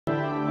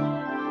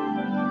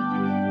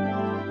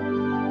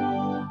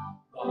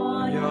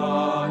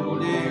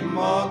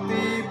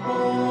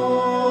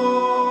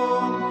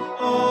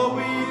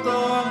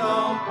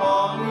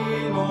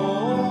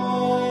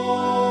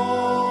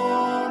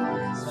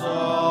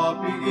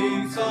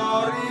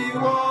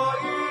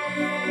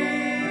sariwain,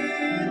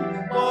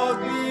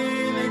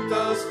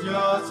 pagliligtas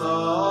niya sa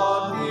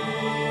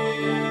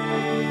atin.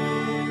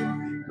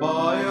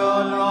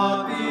 Bayan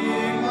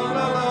nating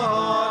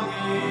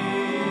alalahanin,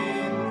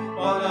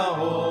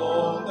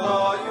 panahong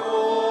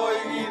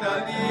tayo'y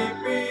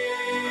inalipin,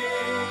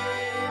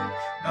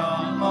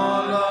 ng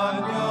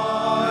ngalan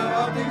niya'y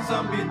ating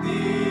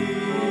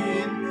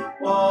sambitin,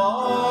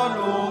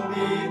 paanong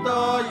di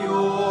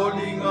tayo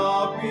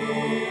lingapin.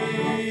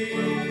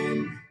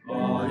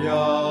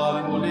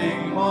 Bayan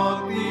muling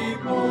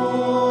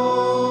magtipon,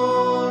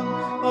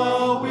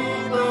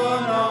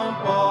 awitan ang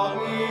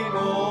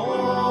Panginoon,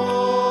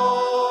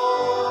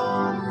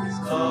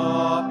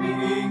 sa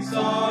piging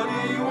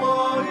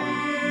sariwain,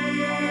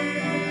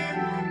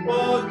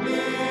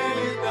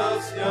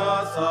 pagliligtas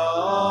niya sa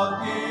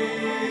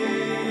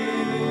atin.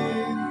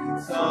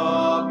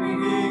 Sa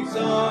piging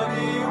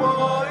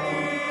sariwain,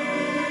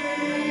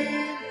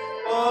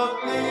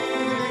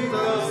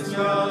 pagliligtas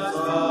niya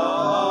sa atin.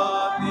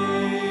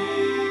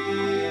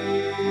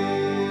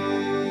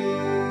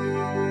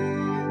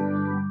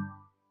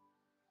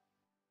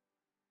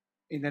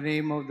 In the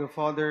name of the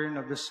Father, and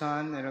of the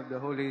Son, and of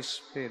the Holy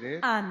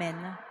Spirit. Amen.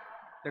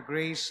 The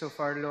grace of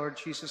our Lord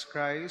Jesus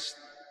Christ,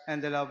 and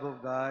the love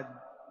of God,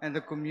 and the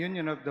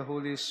communion of the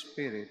Holy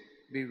Spirit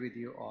be with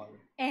you all.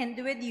 And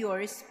with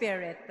your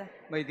spirit.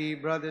 My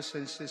dear brothers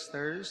and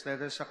sisters,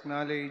 let us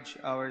acknowledge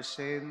our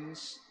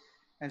sins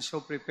and so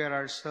prepare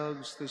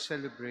ourselves to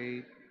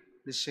celebrate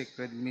the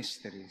sacred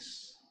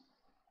mysteries.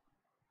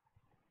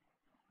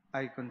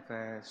 I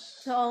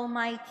confess To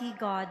Almighty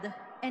God,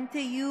 and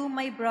to you,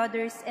 my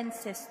brothers and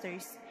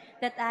sisters,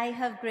 that I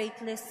have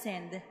greatly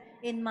sinned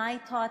in my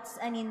thoughts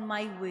and in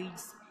my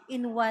words,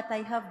 in what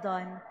I have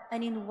done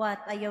and in what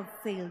I have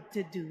failed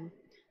to do.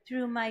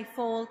 Through my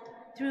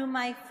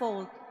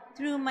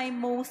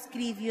most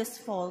grievous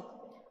fault.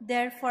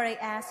 Therefore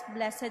I ask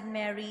Blessed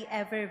Mary,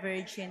 ever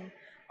Virgin,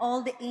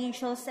 all the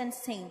angels and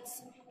saints,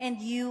 and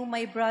you,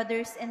 my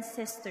brothers and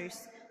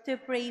sisters, to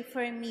pray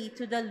for me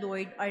to the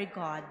Lord our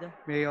God.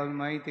 May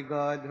Almighty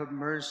God have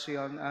mercy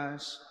on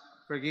us,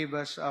 forgive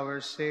us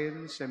our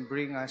sins, and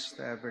bring us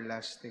to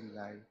everlasting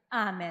life.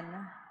 Amen.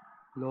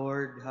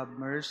 Lord, have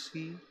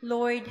mercy.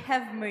 Lord,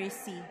 have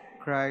mercy.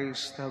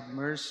 Christ, have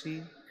mercy.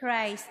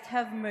 Christ,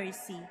 have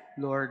mercy.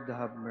 Lord,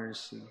 have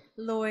mercy.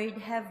 Lord,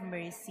 have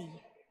mercy.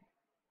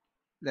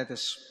 Let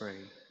us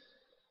pray.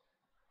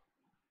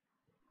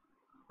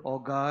 O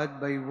God,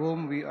 by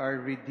whom we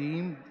are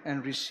redeemed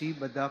and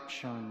receive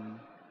adoption,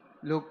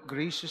 look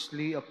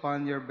graciously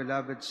upon your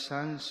beloved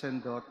sons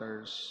and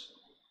daughters,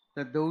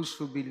 that those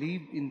who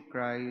believe in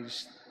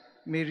Christ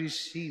may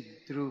receive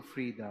true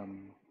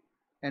freedom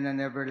and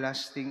an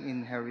everlasting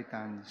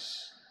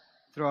inheritance.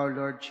 Through our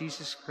Lord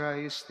Jesus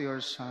Christ, your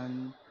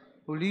Son,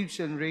 who lives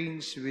and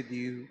reigns with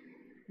you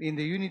in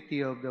the unity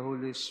of the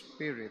Holy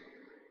Spirit,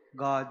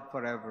 God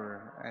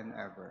forever and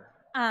ever.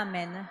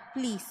 Amen.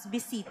 Please be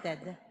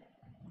seated.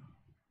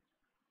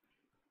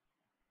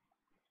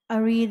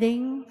 A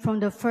reading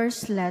from the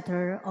first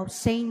letter of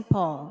St.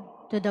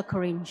 Paul to the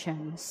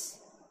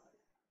Corinthians.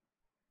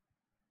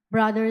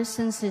 Brothers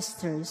and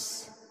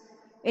sisters,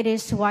 it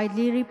is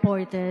widely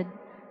reported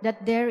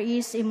that there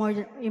is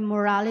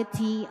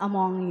immorality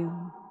among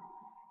you,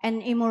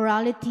 an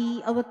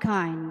immorality of a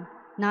kind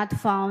not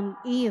found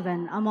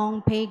even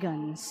among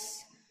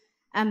pagans,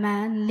 a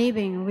man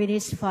living with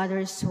his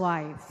father's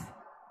wife.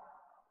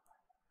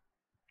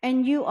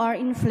 And you are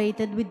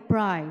inflated with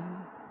pride.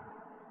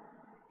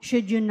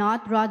 Should you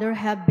not rather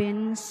have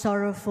been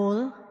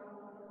sorrowful?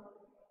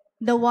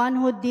 The one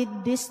who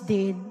did this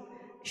deed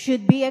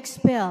should be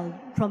expelled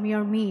from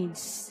your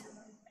midst.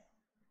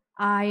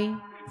 I,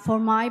 for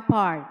my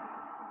part,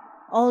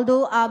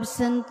 although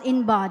absent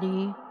in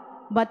body,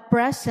 but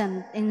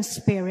present in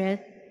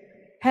spirit,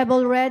 have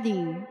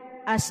already,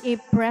 as if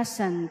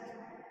present,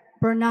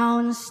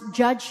 pronounced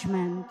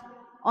judgment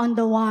on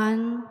the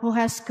one who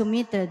has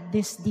committed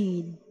this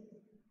deed.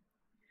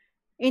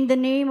 In the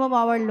name of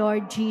our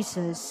Lord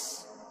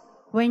Jesus,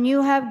 when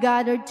you have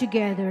gathered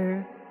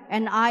together,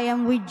 and I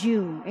am with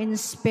you in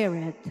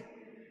spirit,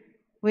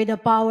 with the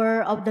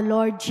power of the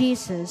Lord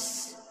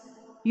Jesus,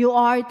 you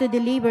are to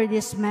deliver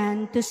this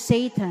man to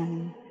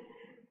Satan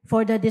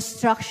for the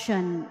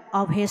destruction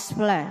of his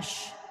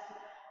flesh,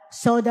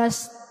 so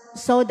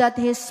that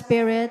his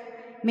spirit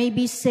may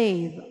be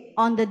saved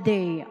on the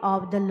day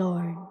of the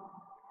Lord.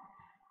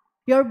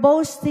 Your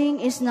boasting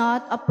is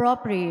not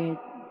appropriate.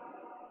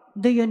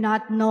 Do you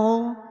not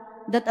know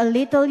that a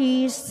little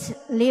yeast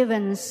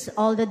leavens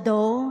all the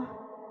dough?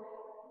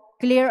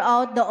 Clear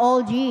out the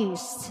old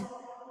yeast,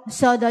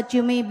 so that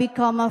you may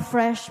become a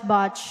fresh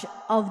batch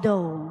of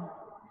dough,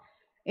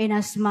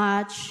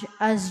 inasmuch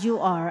as you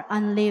are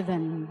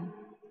unleavened.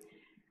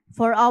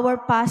 For our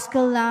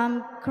Paschal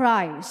Lamb,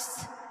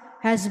 Christ,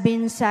 has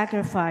been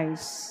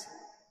sacrificed.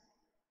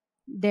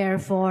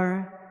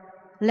 Therefore,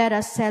 let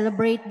us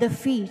celebrate the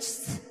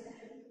feast,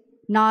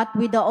 not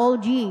with the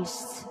old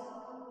yeast,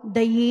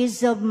 the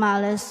yeast of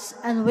malice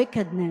and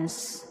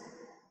wickedness,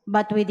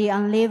 but with the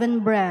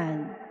unleavened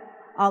bread,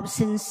 of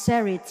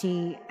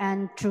sincerity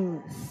and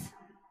truth.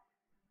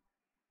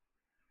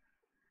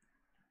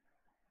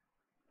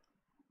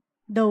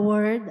 The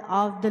word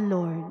of the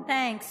Lord.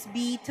 Thanks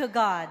be to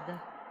God.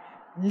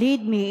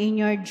 Lead me in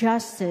your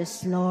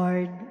justice,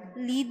 Lord.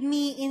 Lead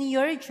me in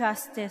your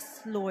justice,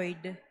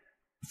 Lord.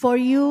 For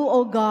you,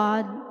 O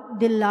God,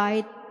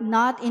 delight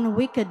not in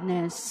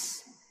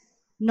wickedness.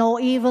 No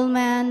evil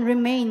man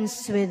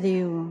remains with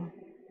you.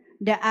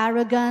 The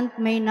arrogant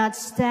may not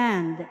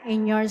stand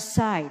in your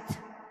sight.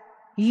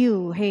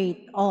 You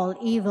hate all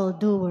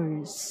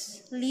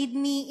evildoers. Lead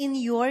me in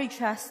your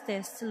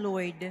justice,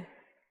 Lord.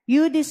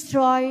 You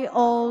destroy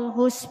all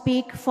who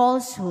speak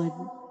falsehood,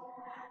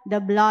 the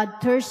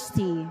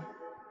bloodthirsty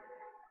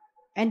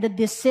and the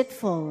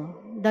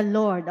deceitful, the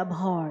Lord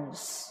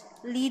abhors.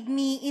 Lead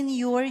me in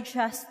your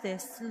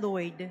justice,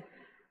 Lord.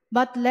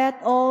 But let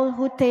all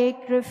who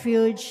take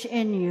refuge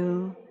in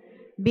you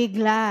be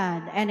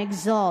glad and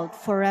exult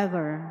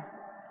forever.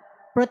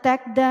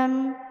 Protect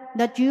them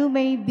that you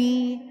may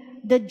be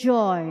the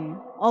joy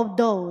of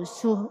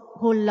those who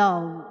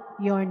love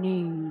your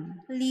name.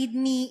 Lead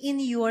me in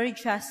your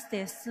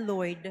justice,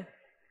 Lord.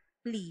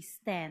 Please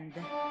stand.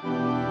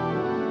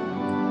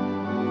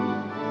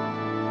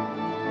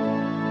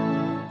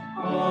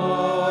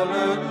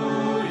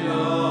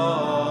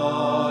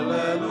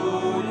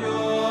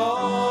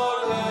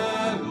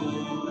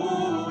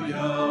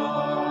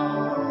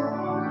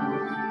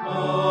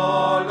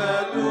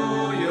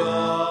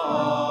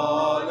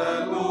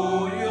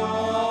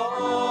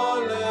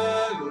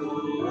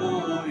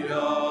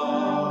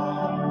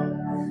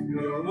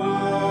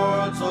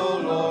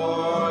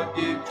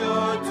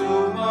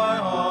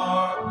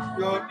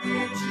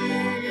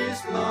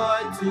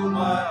 To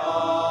my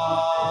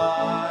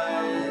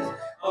eyes,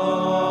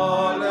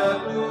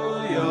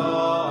 Alleluia,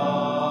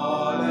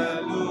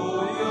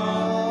 Alleluia,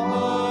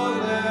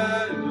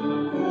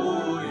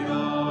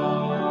 Alleluia,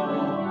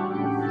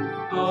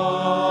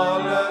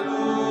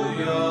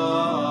 Alleluia,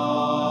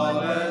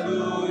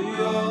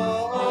 Alleluia,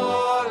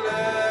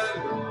 Alleluia.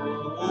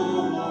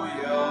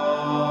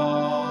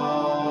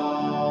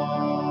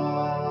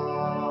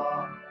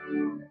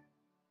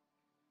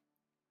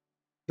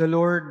 The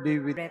Lord be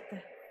with you.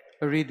 Breath.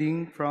 A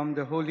reading from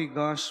the Holy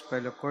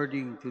Gospel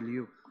according to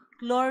Luke.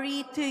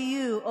 Glory to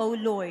you, O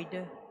Lord.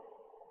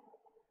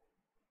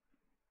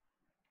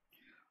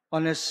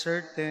 On a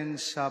certain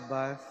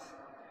Sabbath,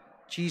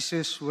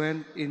 Jesus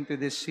went into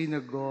the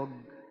synagogue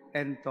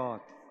and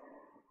taught.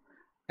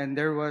 And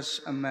there was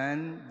a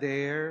man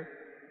there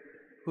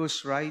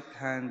whose right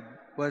hand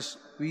was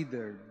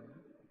withered.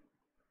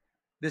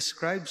 The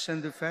scribes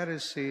and the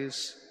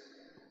Pharisees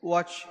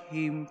watched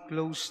him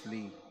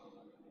closely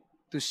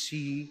to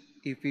see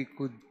if he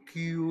could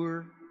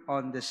cure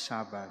on the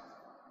Sabbath,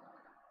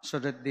 so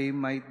that they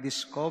might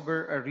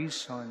discover a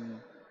reason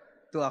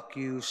to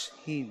accuse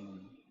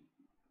him.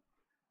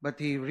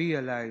 But he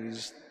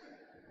realized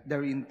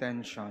their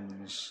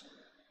intentions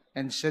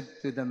and said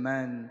to the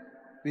man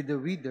with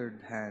the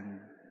withered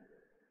hand,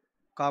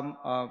 "Come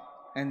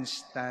up and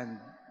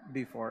stand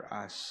before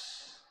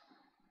us."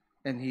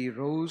 And he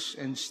rose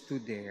and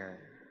stood there.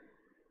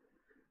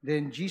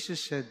 Then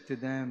Jesus said to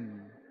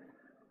them,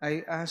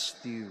 "I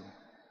asked you,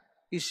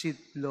 is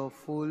it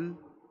lawful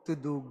to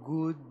do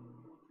good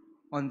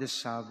on the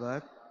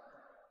Sabbath,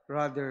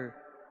 rather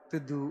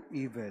to do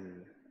evil,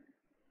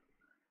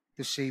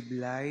 to save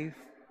life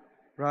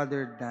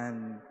rather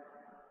than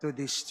to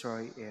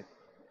destroy it?"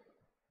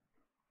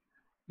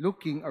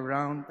 Looking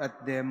around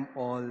at them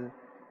all,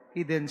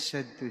 he then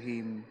said to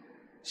him,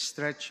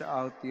 "Stretch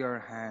out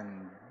your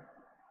hand."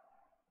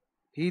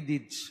 He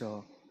did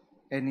so,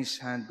 and his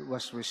hand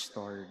was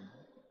restored.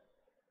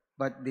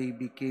 But they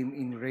became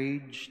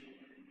enraged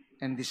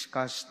and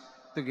discussed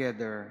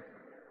together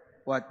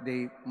what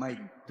they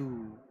might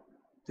do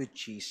to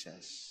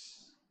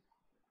Jesus.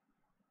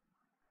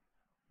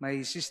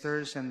 My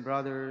sisters and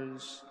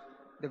brothers,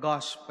 the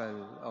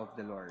Gospel of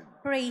the Lord.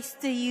 Praise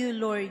to you,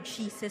 Lord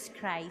Jesus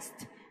Christ.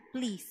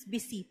 Please be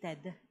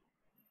seated.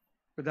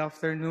 Good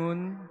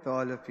afternoon to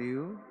all of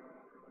you.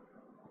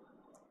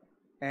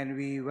 And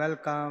we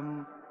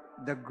welcome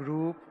the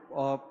group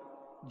of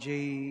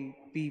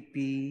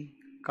JPP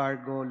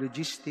Cargo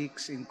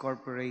Logistics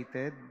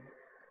Incorporated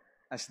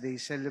as they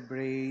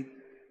celebrate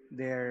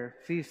their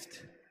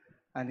 5th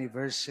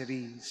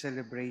anniversary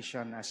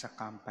celebration as a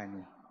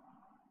company.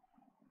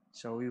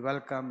 So we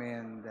welcome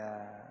and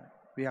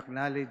we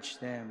acknowledge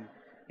them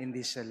in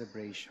this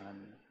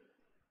celebration.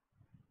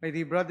 My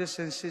dear brothers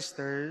and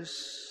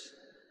sisters,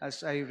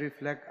 as I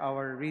reflect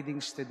our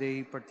readings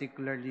today,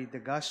 particularly the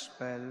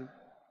Gospel,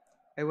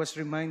 I was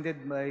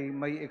reminded by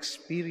my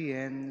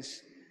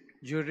experience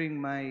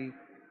during my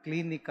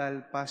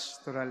clinical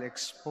pastoral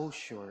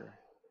exposure.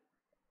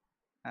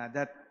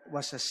 That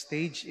was a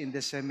stage in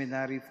the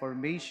seminary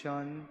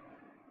formation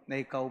na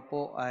ikaw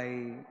po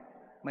ay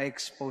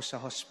ma-expose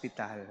sa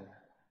hospital.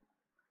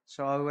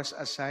 So I was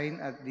assigned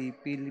at the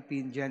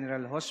Philippine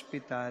General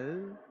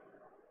Hospital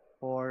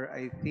for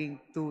I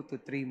think 2 to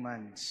 3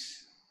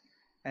 months.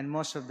 And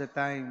most of the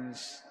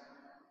times,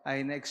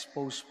 ay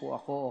na-expose po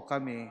ako o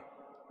kami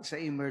sa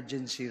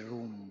emergency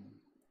room.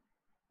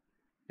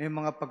 May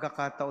mga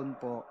pagkakataon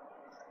po,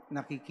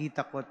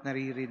 nakikita ko at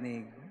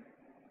naririnig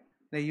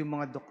na yung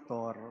mga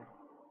doktor,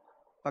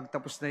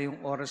 pagtapos na yung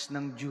oras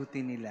ng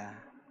duty nila,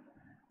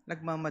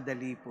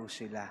 nagmamadali po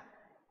sila.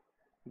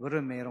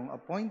 Siguro mayroong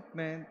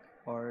appointment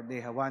or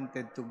they have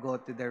wanted to go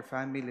to their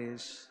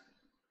families.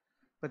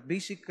 But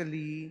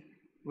basically,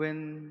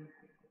 when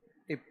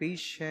a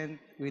patient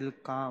will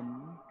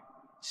come,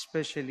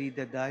 especially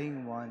the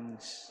dying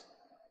ones,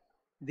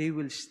 they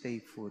will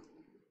stay put.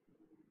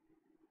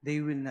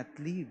 They will not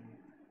leave.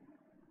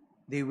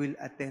 They will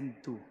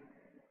attend to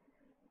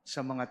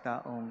sa mga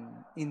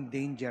taong in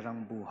danger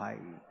ang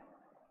buhay.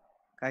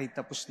 Kahit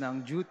tapos na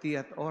ang duty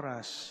at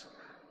oras,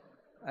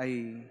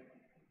 ay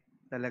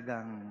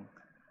talagang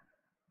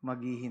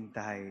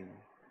maghihintay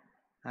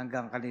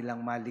hanggang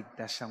kanilang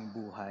maligtas ang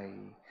buhay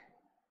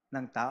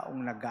ng taong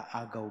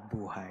nag-aagaw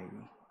buhay.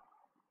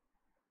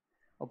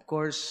 Of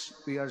course,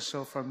 we are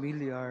so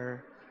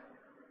familiar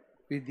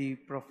with the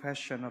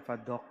profession of a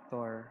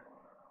doctor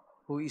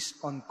who is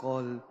on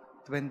call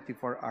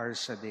 24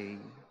 hours a day.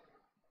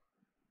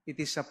 It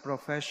is a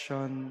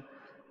profession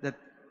that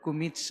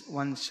commits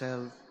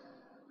oneself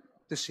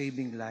to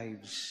saving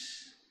lives.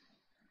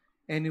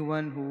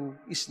 Anyone who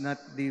is not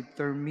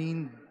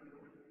determined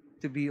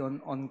to be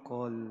on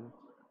call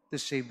to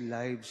save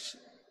lives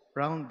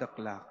round the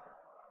clock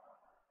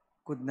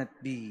could not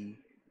be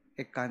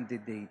a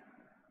candidate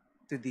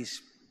to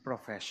this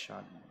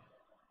profession.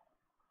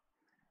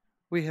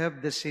 We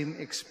have the same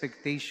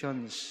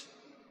expectations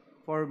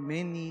for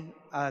many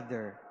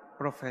other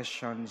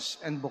professions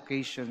and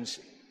vocations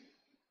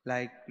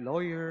like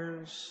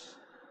lawyers,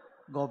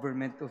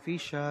 government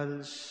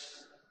officials,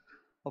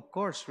 of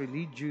course,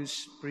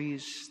 religious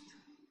priests.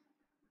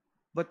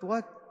 But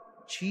what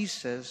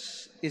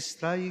Jesus is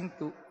trying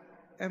to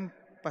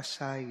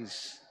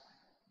emphasize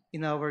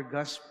in our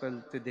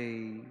gospel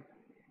today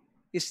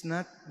is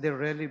not the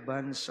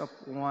relevance of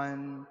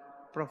one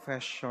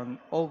profession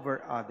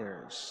over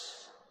others,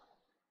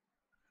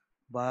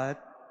 but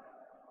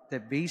the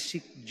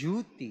basic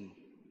duty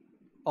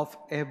of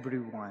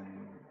everyone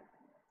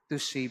to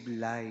save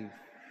life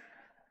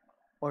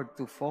or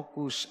to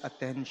focus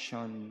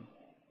attention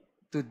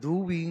to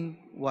doing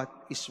what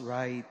is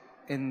right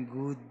and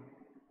good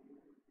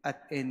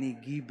at any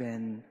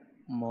given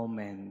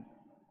moment.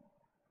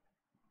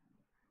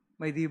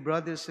 My dear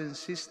brothers and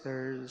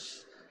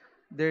sisters,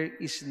 there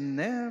is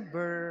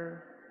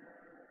never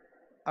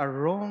a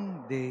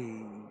wrong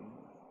day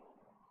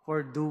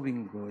for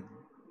doing good.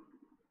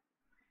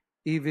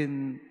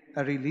 Even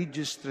a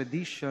religious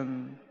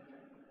tradition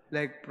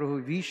like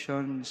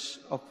prohibitions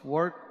of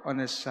work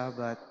on a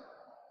Sabbath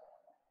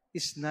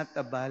is not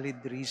a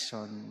valid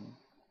reason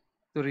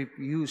to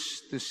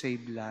refuse to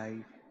save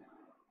life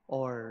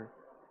or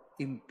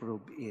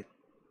improve it.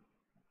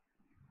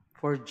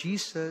 For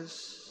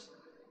Jesus,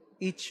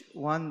 each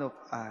one of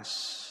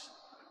us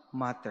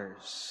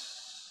matters,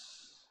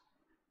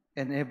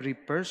 and every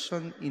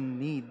person in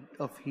need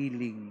of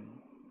healing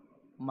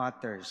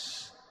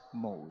matters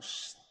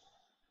most.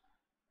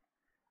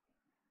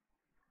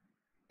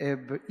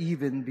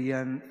 Even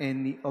beyond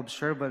any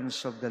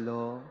observance of the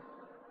law,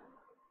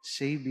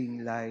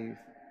 saving life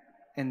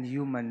and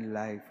human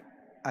life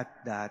at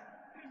that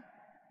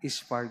is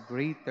far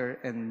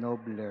greater and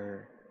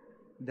nobler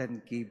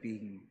than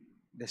keeping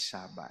the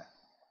Sabbath.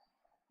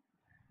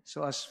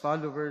 So as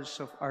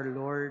followers of our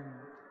Lord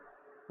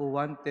who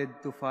wanted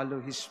to follow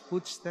His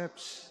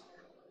footsteps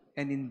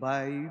and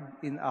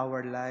imbibe in our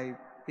life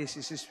His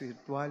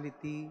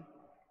spirituality,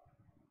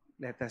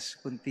 let us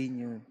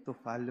continue to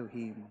follow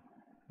Him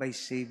by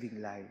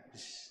saving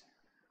lives,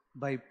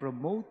 by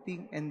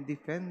promoting and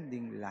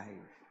defending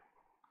life.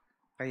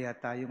 Kaya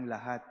tayong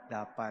lahat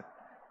dapat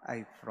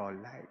ay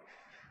pro-life.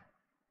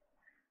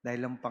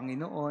 Dahil ang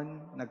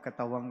Panginoon,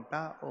 nagkatawang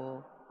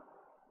tao,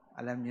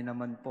 alam niyo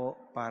naman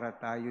po, para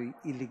tayo'y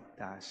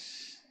iligtas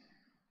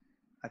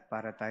at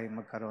para tayo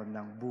magkaroon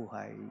ng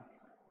buhay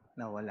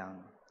na walang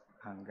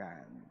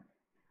hanggan.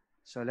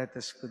 So let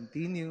us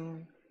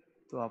continue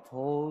to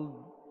uphold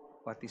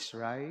what is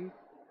right,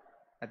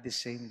 at the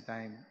same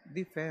time,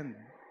 defend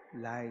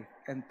life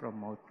and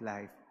promote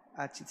life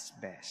at its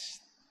best.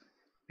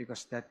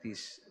 Because that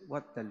is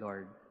what the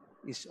Lord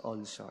is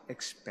also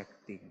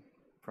expecting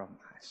from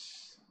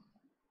us.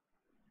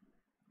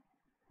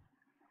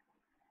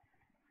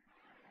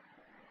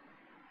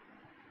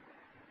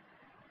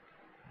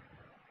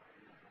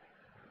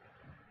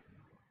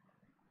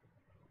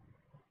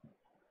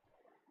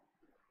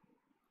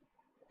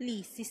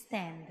 Please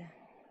stand.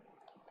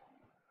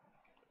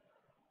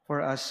 For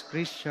us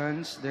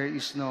Christians, there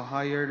is no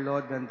higher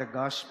law than the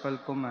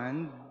gospel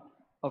command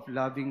of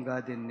loving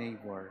God and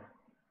neighbor.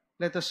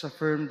 Let us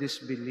affirm this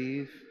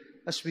belief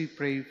as we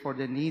pray for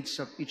the needs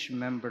of each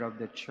member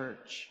of the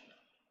Church.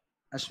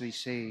 As we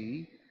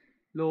say,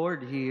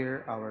 Lord,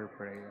 hear our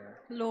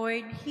prayer.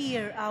 Lord,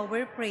 hear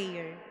our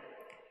prayer.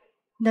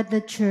 That the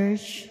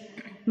Church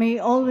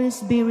may always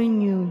be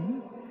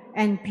renewed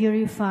and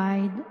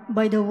purified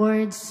by the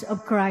words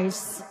of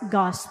Christ's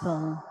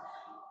gospel.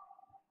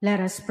 Let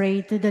us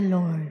pray to the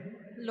Lord.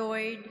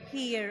 Lord,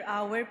 hear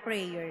our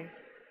prayer.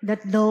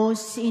 That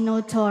those in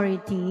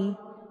authority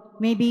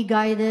may be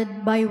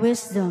guided by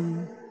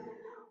wisdom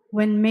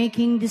when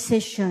making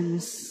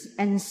decisions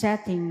and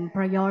setting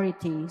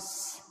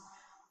priorities.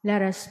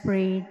 Let us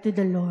pray to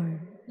the Lord.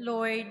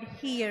 Lord,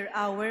 hear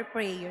our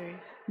prayer.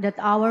 That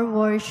our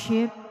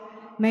worship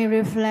may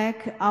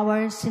reflect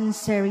our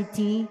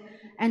sincerity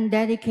and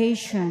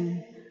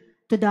dedication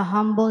to the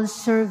humble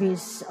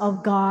service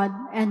of God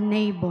and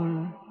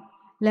neighbor.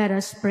 Let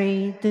us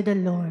pray to the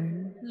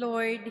Lord.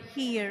 Lord,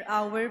 hear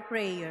our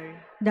prayer.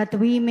 That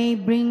we may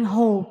bring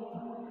hope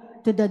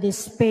to the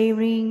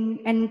despairing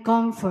and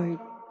comfort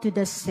to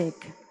the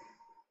sick.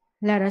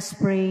 Let us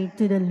pray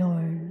to the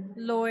Lord.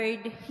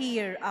 Lord,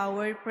 hear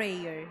our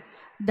prayer.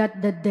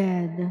 That the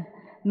dead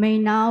may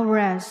now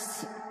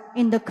rest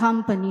in the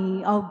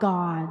company of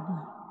God.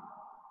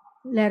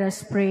 Let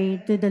us pray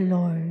to the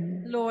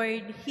Lord.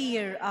 Lord,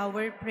 hear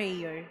our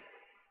prayer.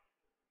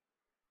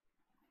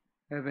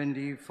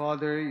 Heavenly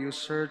Father, you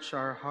search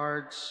our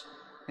hearts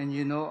and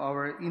you know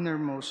our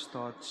innermost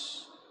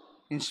thoughts.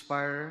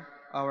 Inspire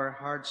our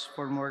hearts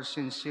for more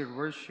sincere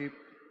worship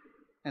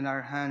and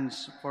our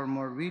hands for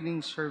more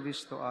willing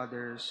service to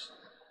others.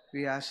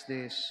 We ask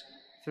this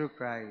through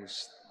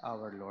Christ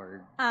our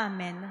Lord.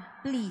 Amen.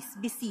 Please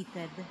be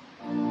seated.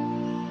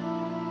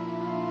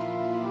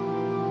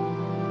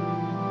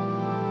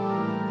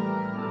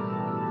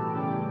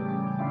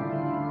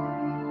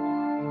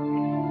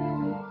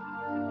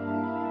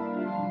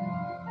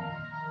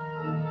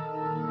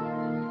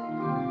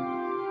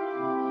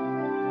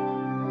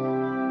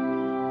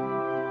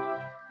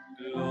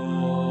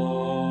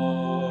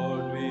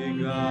 Lord, we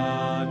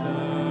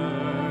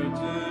gather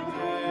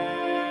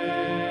today.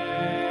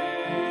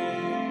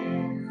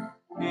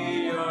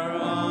 In your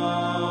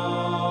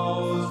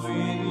house we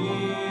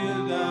kneel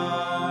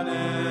down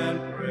and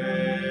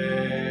pray.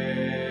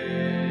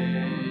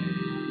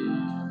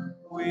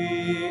 We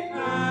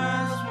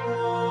ask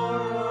for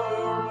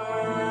your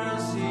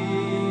mercy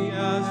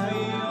as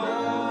we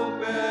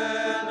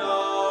open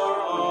our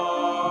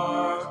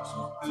hearts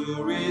to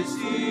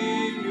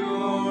receive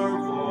your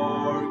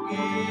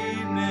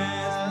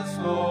forgiveness,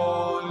 O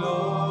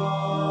Lord.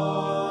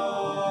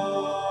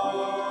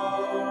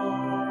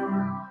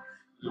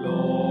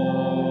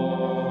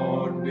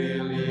 Lord, we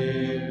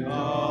lift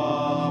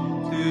up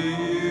to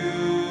you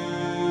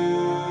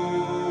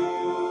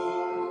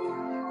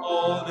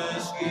all the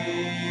skill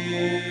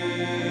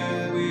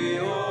we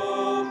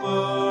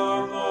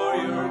offer for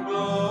your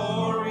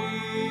glory.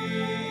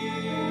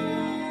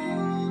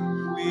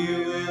 We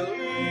will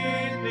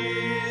eat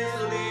this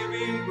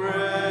living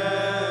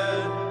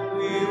bread.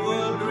 We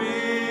will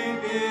drink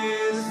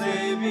this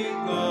saving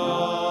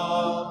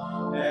cup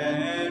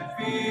and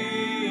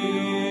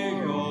feel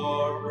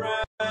your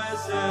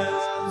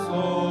presence, O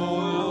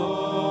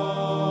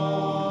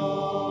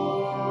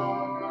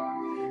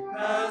Lord.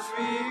 As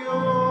we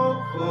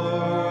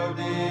offer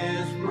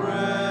this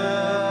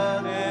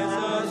bread,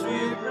 as we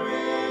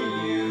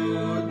bring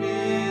you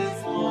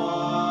this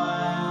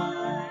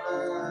wine,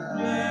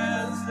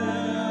 bless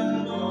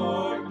them,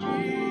 Lord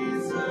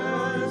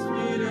Jesus,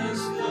 lead us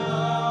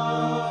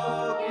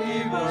now,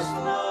 give us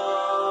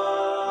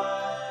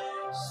life,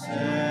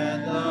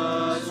 send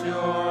us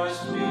your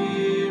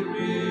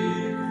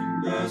Spirit,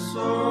 the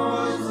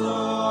source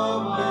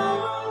of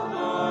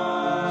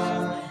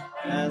life,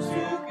 and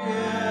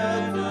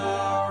together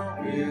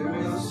we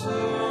will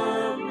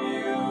serve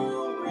you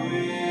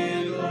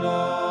with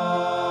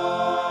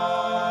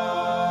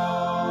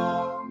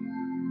love.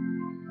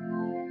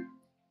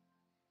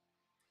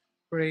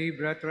 Pray,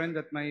 brethren,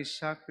 that my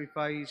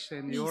sacrifice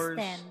and Please yours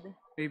stand.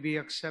 may be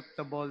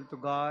acceptable to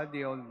God,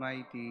 the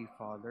Almighty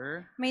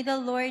Father. May the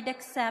Lord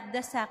accept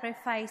the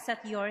sacrifice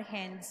at your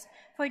hands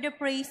for the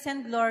praise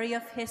and glory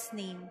of his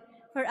name,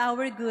 for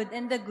our good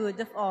and the good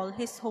of all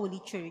his holy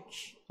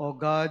church. O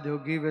God, who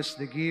give us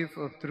the gift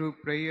of true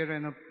prayer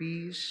and of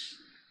peace,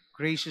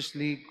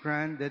 graciously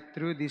grant that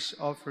through this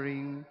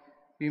offering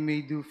we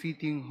may do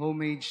fitting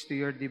homage to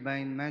your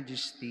divine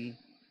majesty,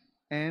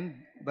 and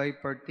by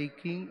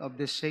partaking of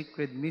the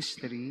sacred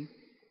mystery,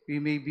 we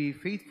may be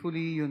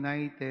faithfully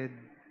united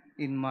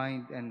in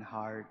mind and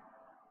heart.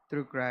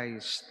 Through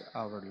Christ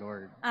our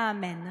Lord.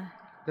 Amen.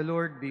 The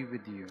Lord be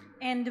with you.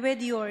 And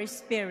with your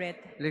spirit,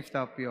 Lift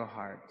up your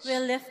hearts.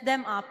 we'll lift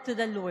them up to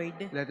the Lord.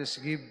 Let us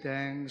give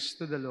thanks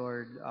to the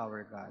Lord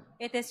our God.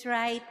 It is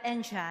right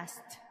and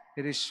just.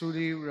 It is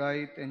truly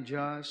right and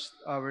just,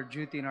 our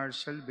duty and our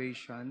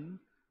salvation,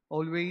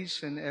 always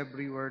and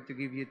everywhere to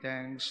give you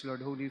thanks,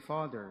 Lord, Holy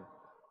Father,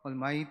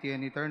 Almighty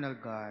and eternal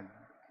God.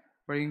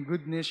 For in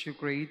goodness you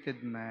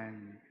created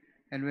man,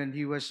 and when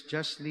he was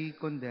justly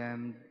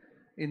condemned,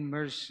 in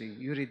mercy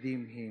you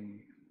redeemed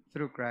him,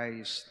 through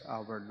Christ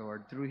our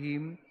Lord. Through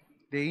him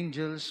the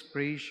angels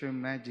praise your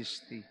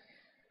majesty,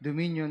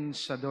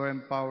 dominions adore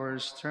and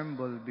powers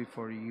tremble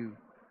before you.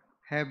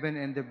 Heaven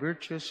and the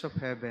virtues of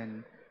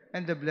heaven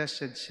and the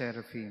blessed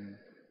seraphim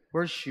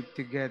worship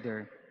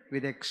together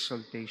with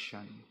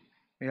exultation.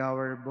 May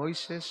our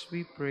voices,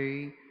 we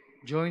pray,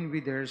 join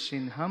with theirs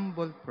in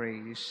humble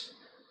praise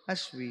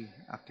as we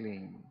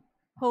acclaim.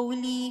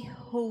 Holy,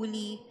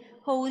 holy,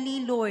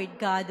 holy Lord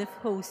God of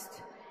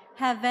hosts,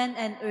 heaven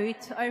and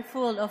earth are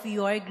full of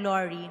your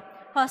glory.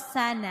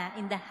 Hosanna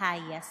in the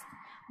highest.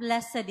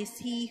 Blessed is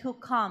he who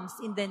comes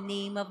in the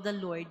name of the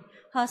Lord.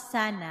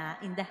 Hosanna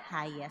in the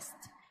highest.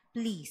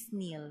 Please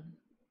kneel.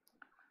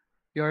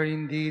 You are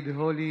indeed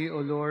holy, O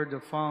Lord, the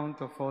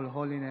fount of all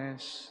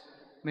holiness.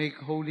 Make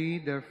holy,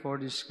 therefore,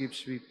 these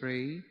gifts, we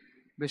pray,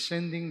 by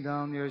sending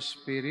down your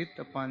Spirit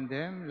upon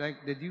them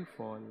like the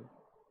dewfall,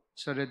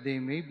 so that they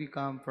may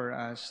become for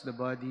us the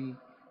body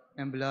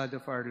and blood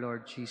of our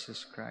Lord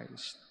Jesus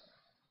Christ.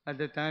 At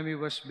the time he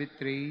was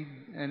betrayed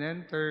and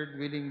entered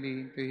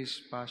willingly into his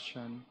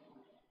passion,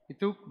 he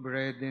took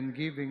bread and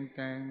giving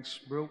thanks,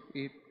 broke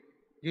it,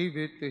 gave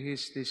it to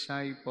his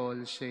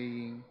disciples,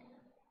 saying,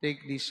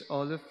 "Take this,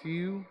 all of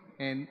you,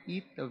 and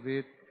eat of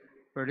it,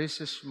 for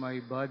this is my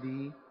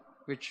body,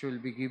 which will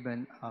be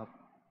given up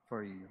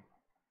for you."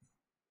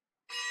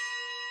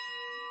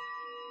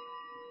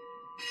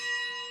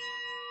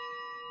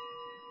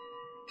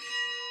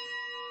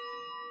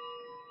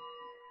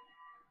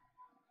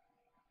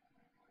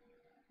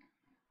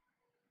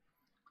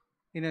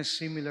 In a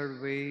similar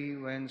way,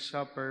 when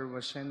supper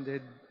was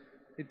ended,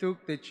 he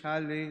took the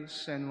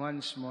chalice, and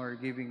once more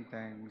giving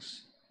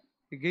thanks,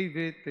 he gave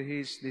it to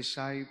his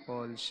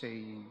disciples,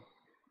 saying,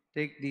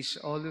 "Take this,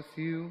 all of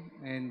you,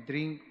 and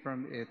drink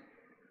from it,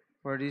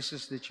 for this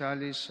is the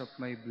chalice of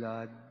my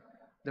blood,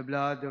 the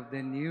blood of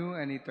the new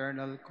and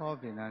eternal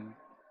covenant,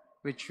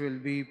 which will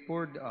be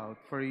poured out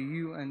for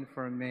you and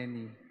for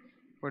many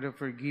for the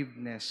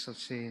forgiveness of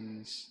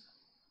sins.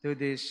 Do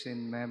this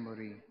in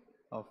memory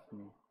of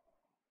me."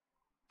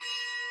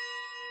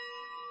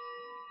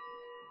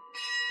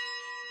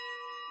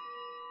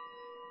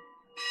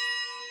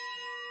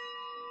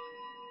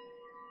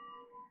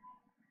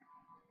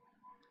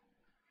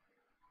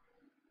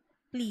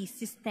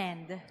 Please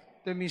stand.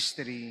 The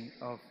mystery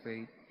of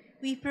faith.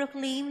 We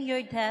proclaim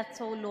your death,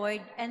 O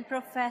Lord, and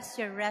profess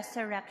your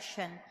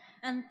resurrection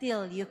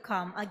until you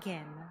come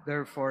again.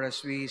 Therefore,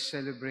 as we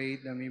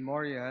celebrate the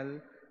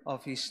memorial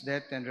of his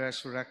death and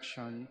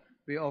resurrection,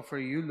 we offer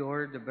you,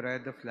 Lord, the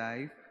bread of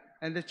life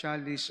and the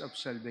chalice of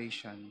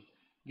salvation,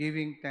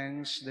 giving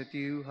thanks that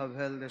you have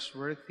held us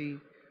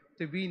worthy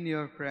to be in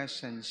your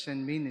presence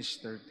and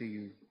minister to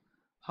you.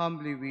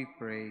 Humbly we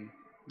pray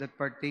that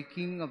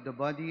partaking of the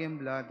body and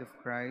blood of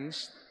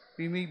Christ,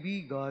 we may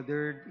be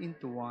gathered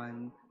into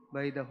one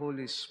by the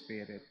Holy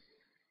Spirit.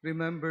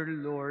 Remember,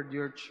 Lord,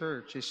 your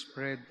church is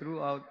spread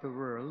throughout the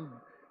world,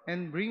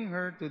 and bring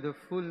her to the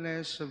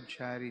fullness of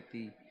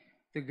charity,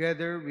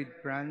 together with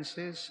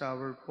Francis,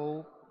 our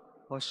Pope,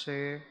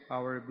 Jose,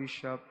 our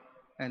Bishop,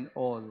 and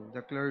all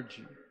the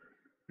clergy.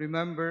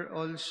 Remember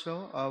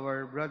also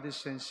our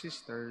brothers and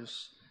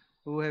sisters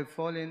who have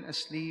fallen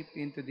asleep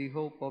into the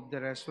hope of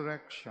the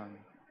resurrection,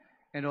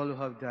 and all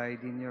who have died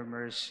in your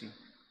mercy.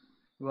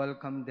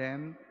 Welcome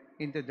them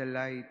into the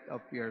light of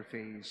your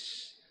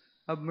face.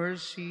 Have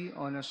mercy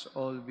on us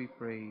all, we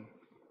pray,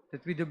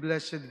 that with the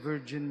Blessed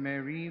Virgin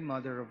Mary,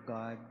 Mother of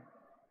God,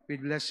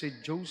 with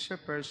blessed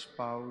Joseph, her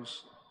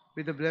spouse,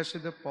 with the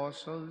blessed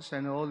apostles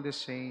and all the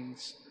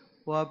saints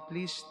who have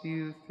pleased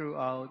you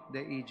throughout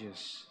the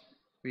ages,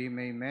 we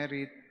may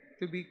merit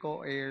to be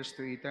co-heirs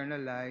to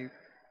eternal life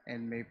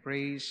and may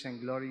praise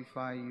and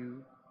glorify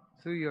you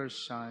through your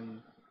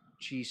Son,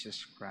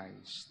 Jesus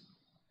Christ.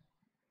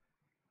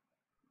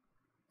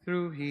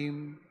 Through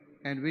him,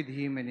 and with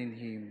him, and in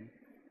him,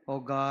 O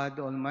God,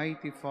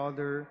 Almighty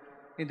Father,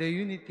 in the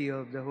unity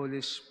of the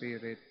Holy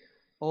Spirit,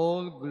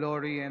 all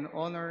glory and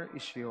honor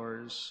is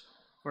yours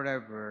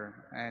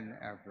forever and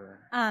ever.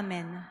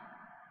 Amen.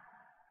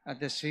 At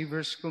the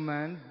Savior's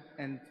command,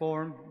 and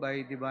formed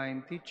by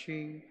divine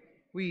teaching,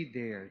 we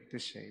dare to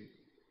say,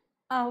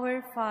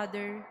 Our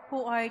Father,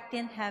 who art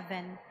in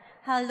heaven,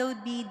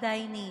 hallowed be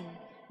thy name.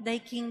 Thy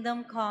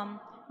kingdom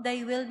come,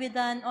 thy will be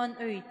done on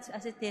earth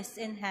as it is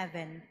in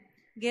heaven.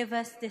 Give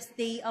us this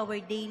day our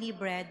daily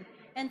bread,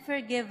 and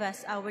forgive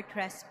us our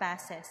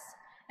trespasses,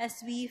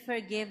 as we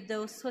forgive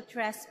those who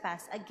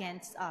trespass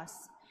against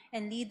us.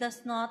 And lead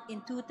us not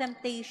into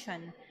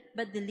temptation,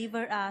 but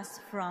deliver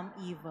us from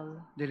evil.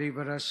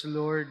 Deliver us,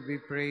 Lord, we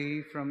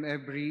pray, from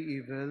every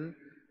evil.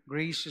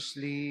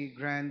 Graciously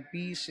grant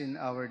peace in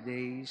our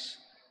days,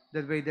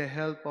 that by the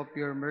help of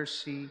your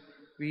mercy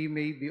we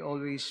may be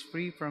always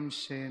free from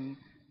sin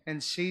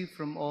and safe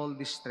from all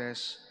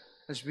distress,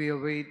 as we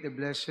await the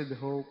blessed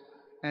hope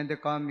and the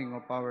coming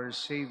of our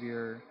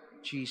Savior,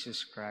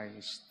 Jesus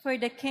Christ. For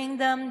the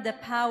kingdom, the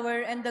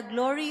power, and the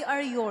glory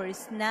are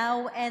yours,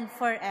 now and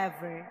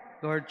forever.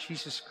 Lord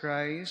Jesus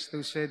Christ,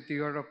 who said to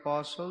your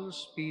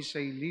apostles, "Peace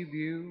I leave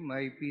you,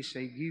 my peace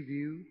I give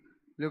you,"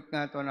 look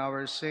not on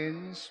our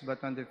sins,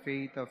 but on the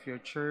faith of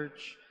your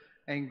church,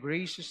 and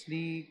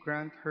graciously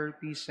grant her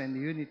peace and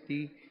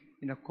unity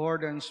in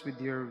accordance with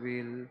your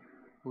will,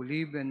 who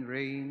live and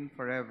reign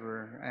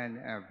forever and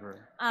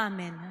ever.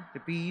 Amen.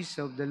 The peace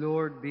of the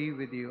Lord be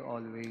with you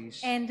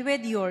always. And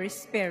with your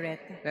spirit.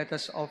 Let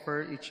us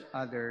offer each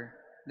other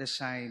the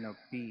sign of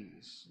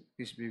peace.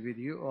 Peace be with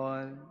you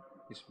all.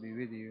 Peace be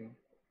with you.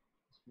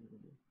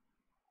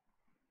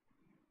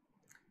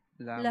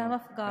 Lamb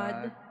of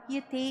God,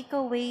 you take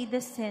away the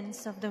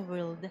sins of the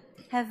world.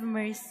 Have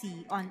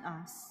mercy on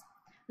us.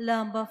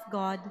 Lamb of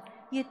God,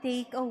 you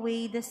take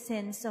away the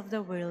sins of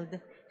the world.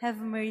 Have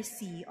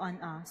mercy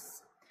on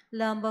us.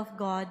 Lamb of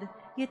God,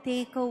 you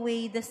take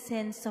away the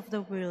sins of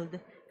the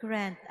world.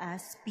 Grant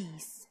us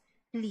peace.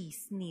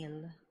 Please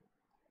kneel.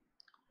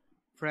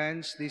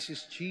 Friends, this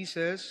is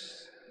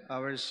Jesus,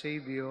 our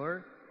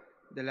Savior,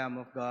 the Lamb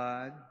of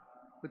God,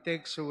 who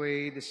takes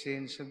away the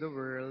sins of the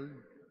world.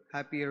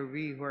 Happy are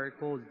we who are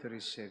called to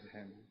receive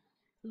him.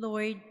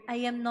 Lord, I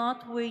am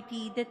not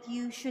worthy that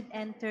you should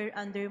enter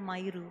under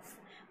my roof,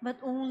 but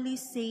only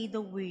say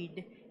the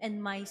word,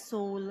 and my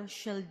soul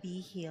shall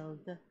be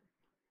healed.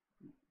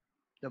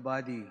 The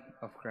body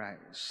of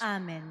Christ.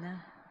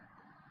 Amen.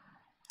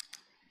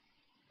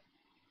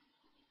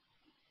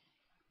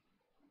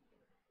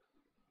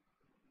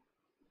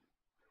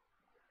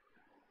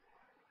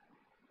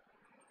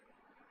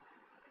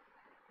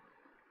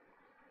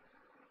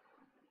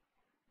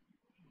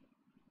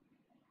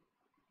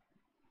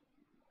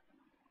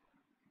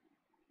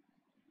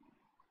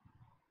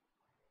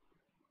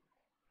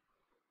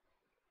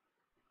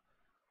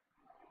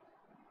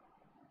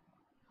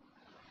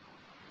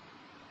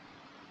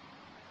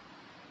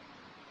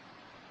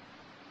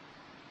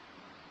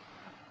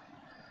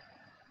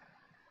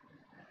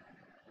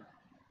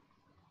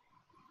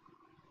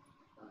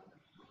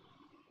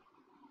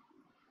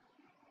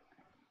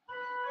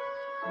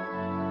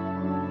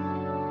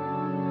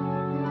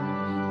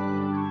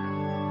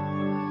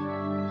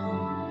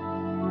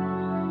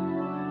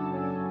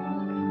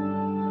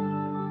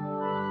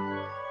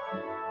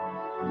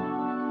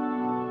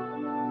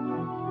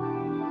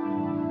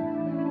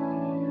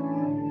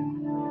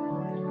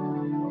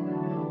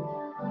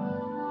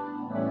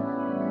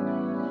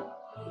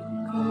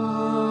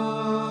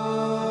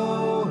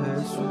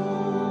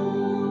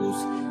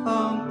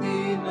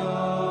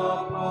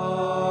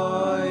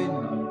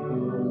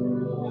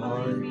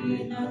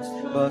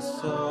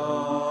 Basan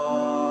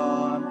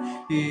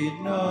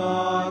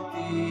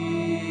inati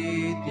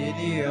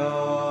tinialay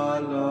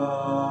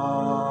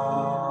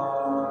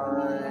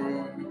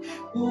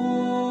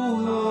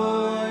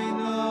buhay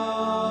na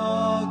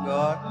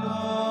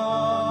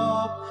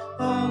ganap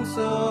ang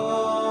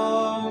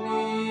sang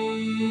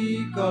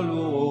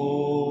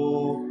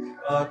ikaloob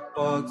at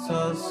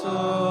pagsasalong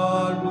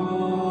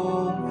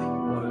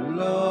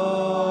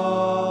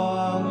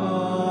walang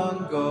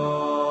hanggan.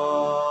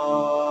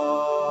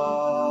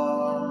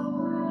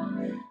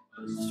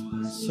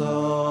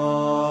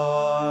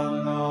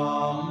 Saan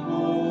ang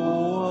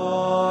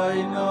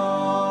buhay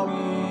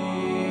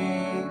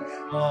namin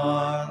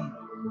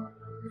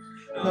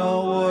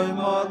naway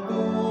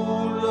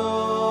matulad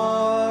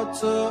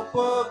sa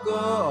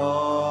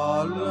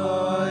pag-aalay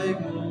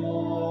mo.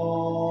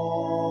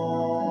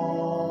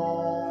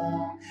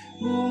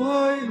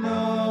 Buhay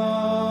na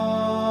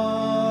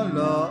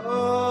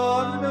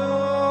laan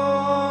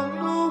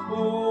ng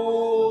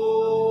lubos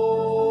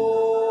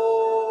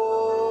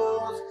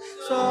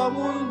sa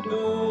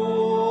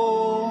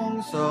mundong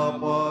sa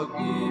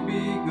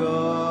pag-ibig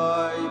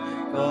ay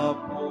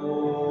kapos.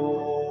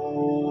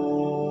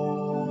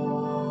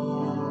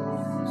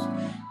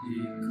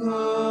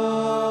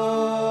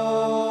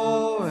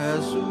 Ikaw,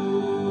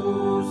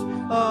 Jesus,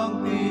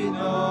 ang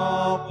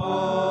tinapay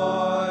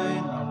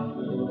ng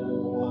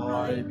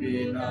buhay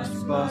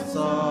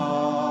pinaspasan,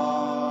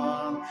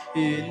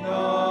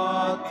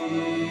 inatit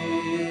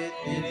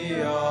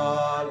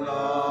inialay.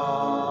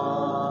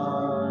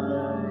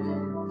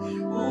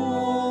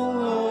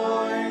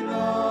 Buhay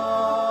na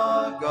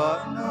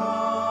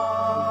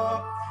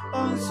ganap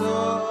ang sa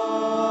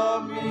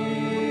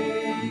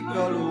aming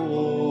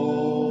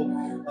kaloob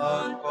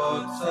at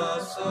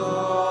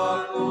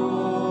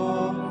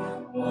pagsasalong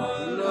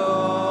walang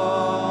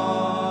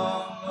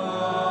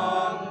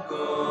hanggan.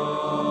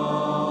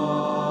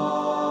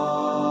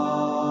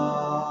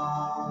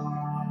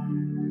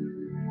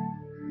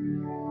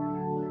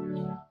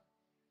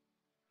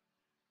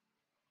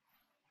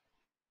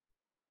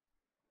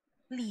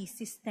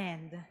 Please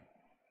stand.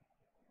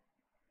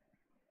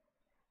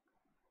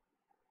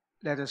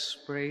 Let us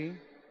pray.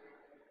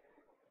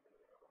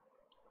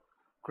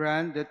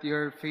 Grant that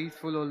your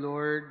faithful, O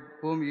Lord,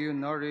 whom you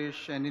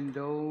nourish and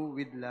endow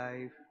with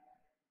life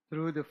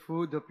through the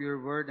food of your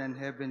word and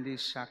heavenly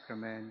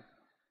sacrament,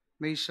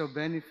 may so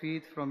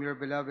benefit from your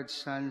beloved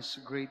Son's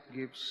great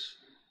gifts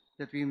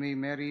that we may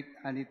merit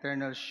an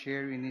eternal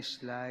share in his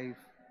life,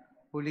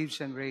 who lives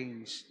and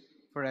reigns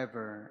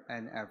forever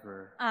and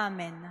ever.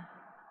 Amen.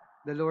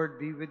 The Lord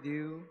be with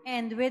you.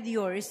 And with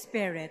your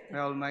spirit. May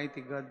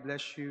Almighty God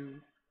bless you,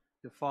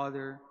 the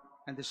Father,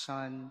 and the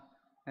Son,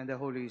 and the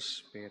Holy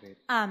Spirit.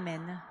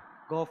 Amen.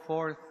 Go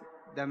forth,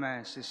 the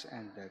Mass is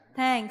ended.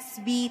 Thanks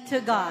be to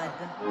God.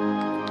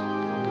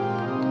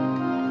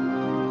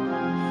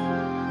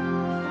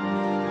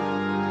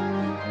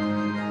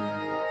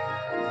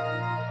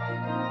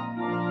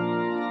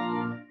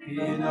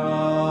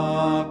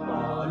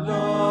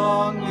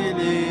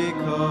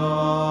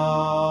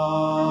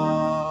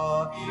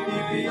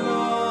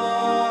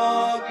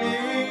 pinaging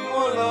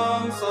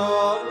walang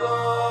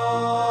sala,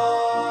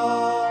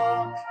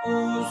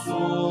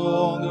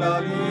 pusong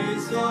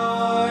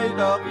lalisay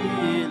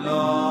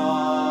dakila.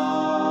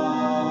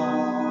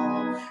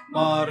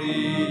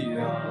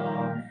 Maria,